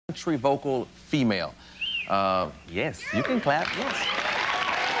country vocal female. Yes, you can clap, yes.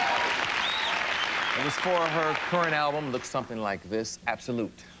 It was for her current album, looks something like this,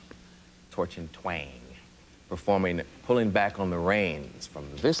 Absolute, Torch and Twang, performing Pulling Back on the Reins from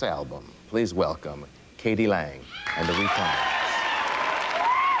this album. Please welcome Katie Lang and the Reclines.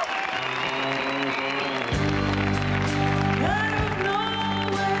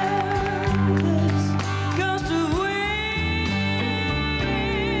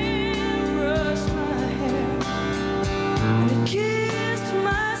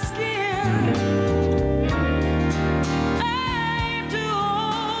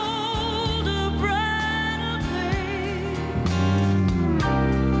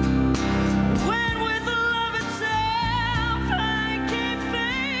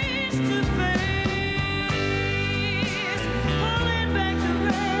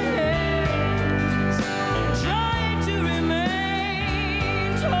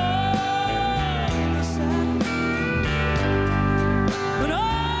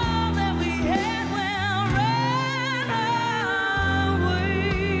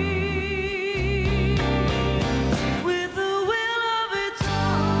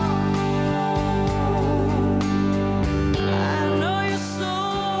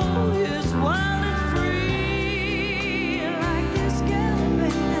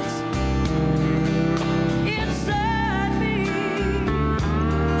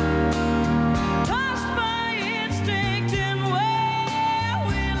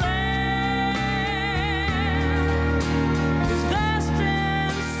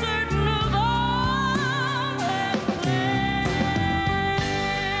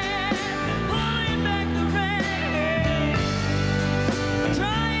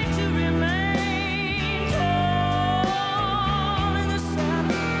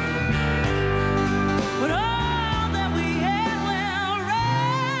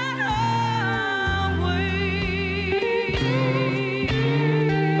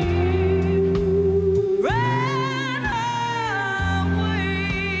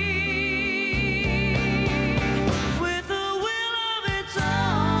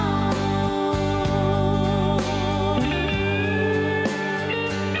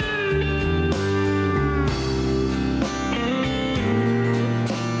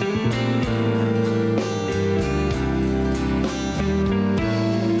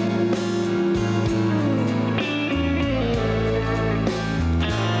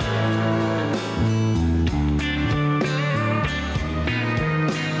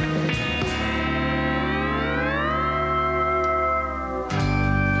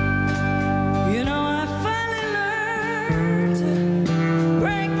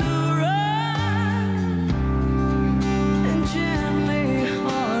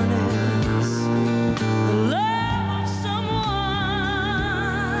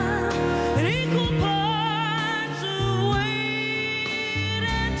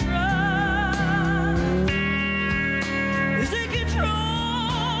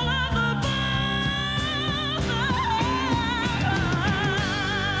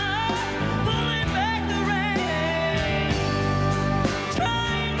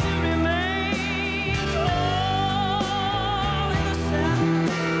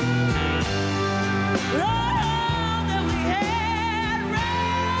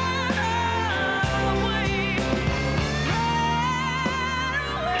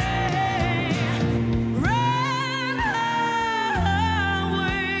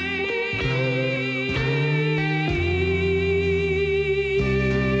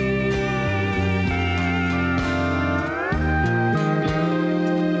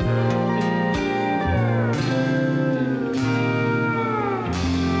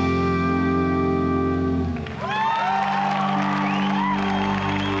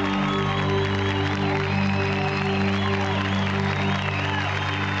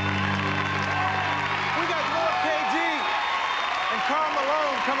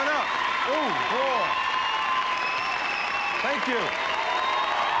 Coming up. Oh, boy. Thank you.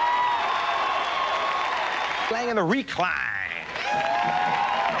 Lang and the Recline.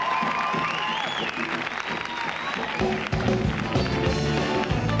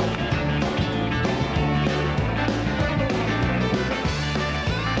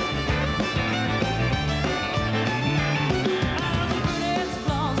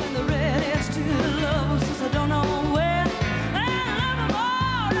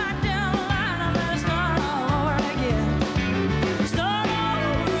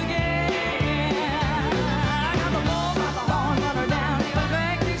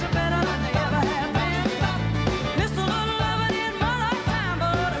 Mr. Little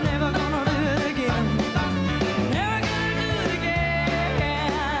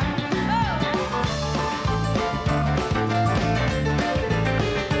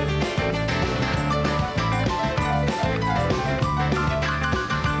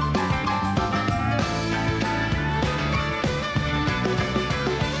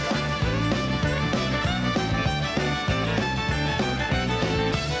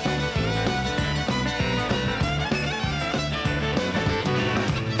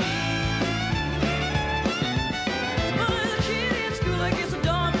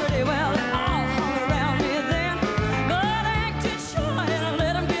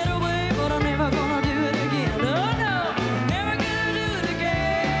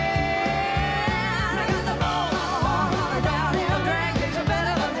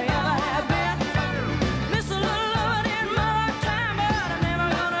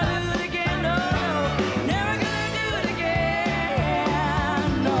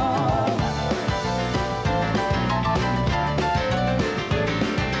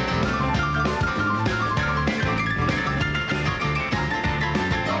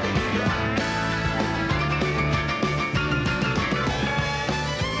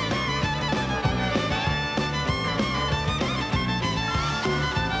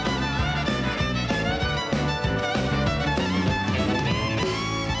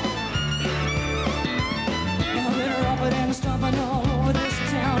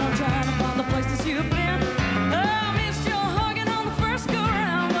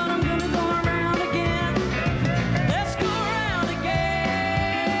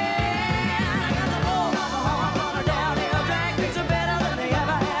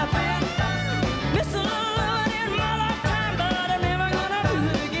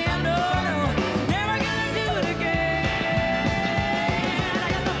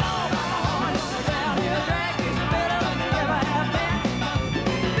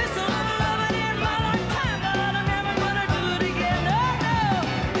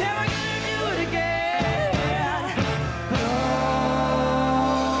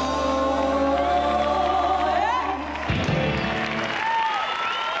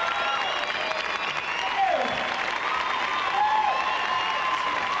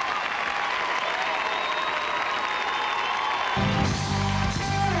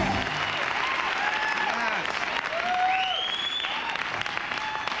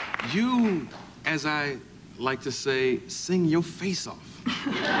You, as I like to say, sing your face off.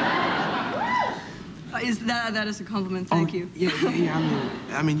 That is a compliment, thank you. Yeah.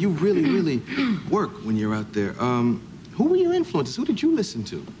 I mean, you really work when you're out there. Who were your influences? Who did you listen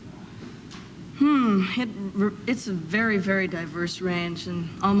to? It's a very, very diverse range and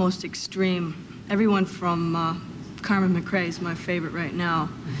almost extreme. Everyone from Carmen McRae is my favorite right now.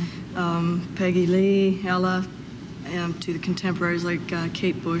 Peggy Lee, Ella, to the contemporaries like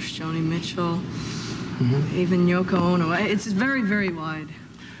Kate Bush, Joni Mitchell, even Yoko Ono. It's very, very wide.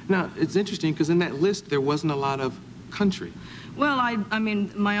 Now, it's interesting because in that list there wasn't a lot of country. Well, I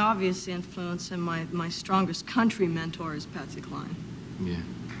mean, my obvious influence and my strongest country mentor is Patsy Cline. Yeah.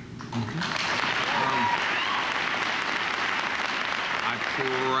 I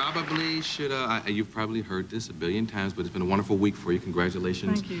probably should, you've probably heard this a billion times, but it's been a wonderful week for you.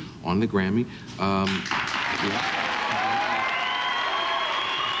 Congratulations. Thank you. On the Grammy. Yeah.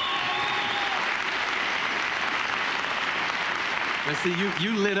 Now, see,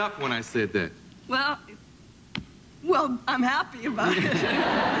 you lit up when I said that. Well, I'm happy about it.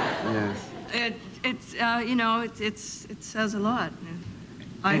 Yes. It's you know, it says a lot.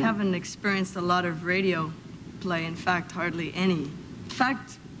 I haven't experienced a lot of radio play. In fact, hardly any. In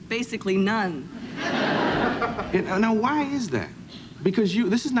fact, basically none. Now, why is that? Because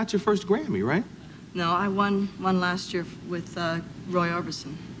this is not your first Grammy, right? No, I won last year with Roy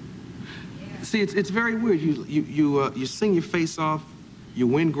Orbison. See, it's very weird. You sing your face off, you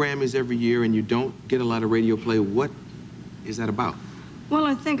win Grammys every year, and you don't get a lot of radio play. What is that about? Well,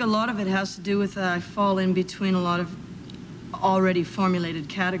 I think a lot of it has to do with I fall in between a lot of already formulated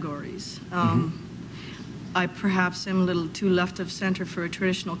categories. I perhaps am a little too left of center for a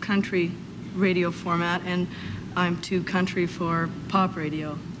traditional country radio format, and I'm too country for pop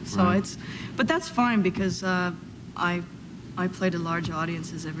radio. So but that's fine because I play to large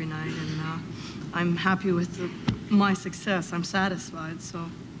audiences every night, and I'm happy with my success. I'm satisfied, so.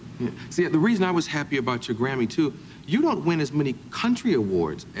 Yeah. See, the reason I was happy about your Grammy, too, you don't win as many country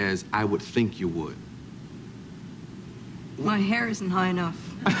awards as I would think you would. My hair isn't high enough.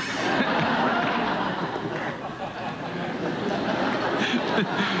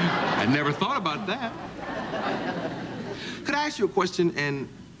 I never thought about that. Could I ask you a question?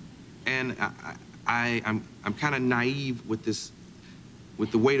 And I'm kind of naive with this,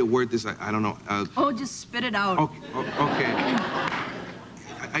 with the way to word this. I don't know. Oh, just spit it out. Okay.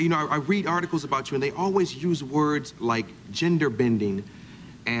 You know, I read articles about you, and they always use words like gender bending,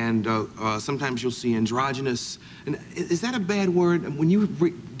 and sometimes you'll see androgynous. And is that a bad word? When you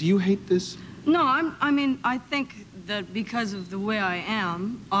do you hate this? No, I mean, I think that because of the way I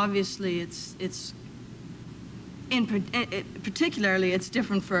am, obviously particularly it's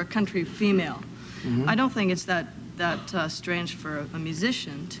different for a country female. I don't think it's that strange for a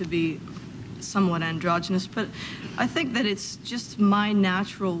musician to be somewhat androgynous, but I think that it's just my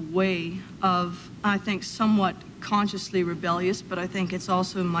natural way of, I think, somewhat consciously rebellious, but I think it's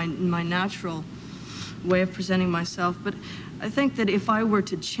also my natural way of presenting myself. But I think that if I were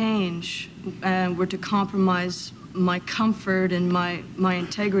to change and were to compromise my comfort and my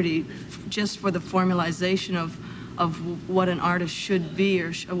integrity just for the formalization of what an artist should be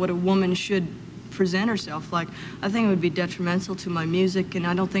or what a woman should present herself like, I think it would be detrimental to my music, and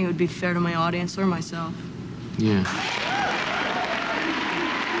I don't think it would be fair to my audience or myself. Yeah.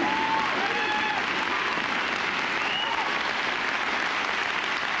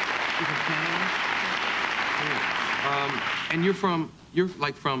 And you're from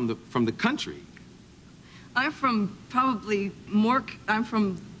the country. I'm from I'm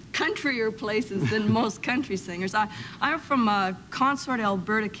from countryer places than most country singers. I'm from Consort,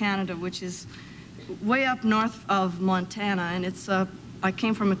 Alberta, Canada, which is way up north of Montana, and I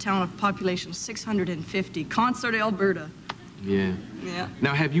came from a town of population 650, Consort, Alberta. Yeah. Yeah.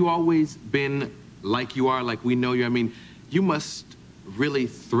 Now, have you always been like you are, like we know you? I mean, you must really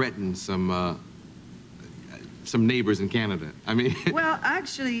threaten some neighbors in Canada. I mean. Well,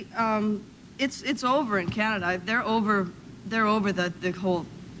 actually, it's over in Canada. They're over the whole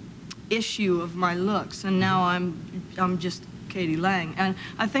issue of my looks, and now I'm just Katie Lang, and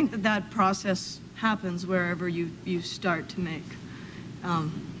I think that process happens wherever you start to make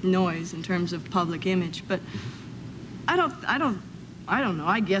noise in terms of public image. But I don't know.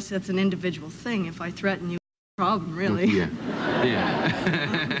 I guess that's an individual thing. If I threaten you, problem really. Yeah.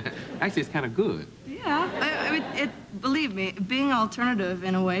 Actually, it's kind of good. Yeah. Believe me, being alternative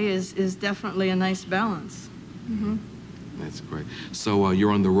in a way is definitely a nice balance. That's great. So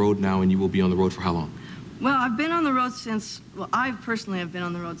you're on the road now, and you will be on the road for how long? Well, I've been on the road since, well, I personally have been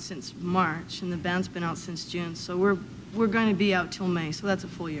on the road since March, and the band's been out since June, so we're going to be out till May, so that's a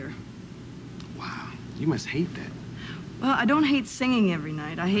full year. You must hate that. Well, I don't hate singing every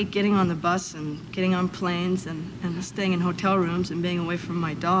night. I hate getting on the bus and getting on planes and staying in hotel rooms and being away from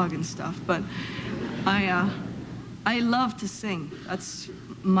my dog and stuff. But I love to sing. That's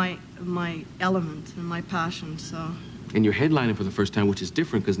my element and my passion, so. And you're headlining for the first time, which is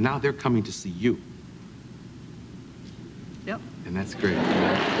different because now they're coming to see you. Yep. And that's great.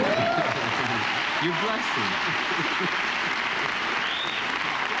 You're blessing.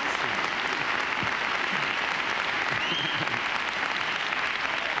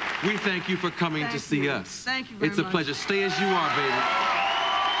 We thank you for coming to see us. Thank you very much. It's a pleasure. Stay as you are, baby.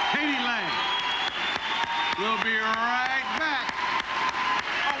 Katie Lang. We'll be right back.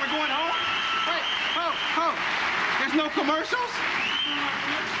 Oh, we're going home? Wait, there's no commercials?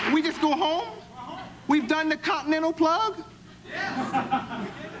 We just go home? We've done the Continental plug?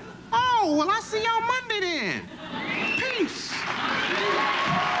 Oh, well, I'll see you on Monday then.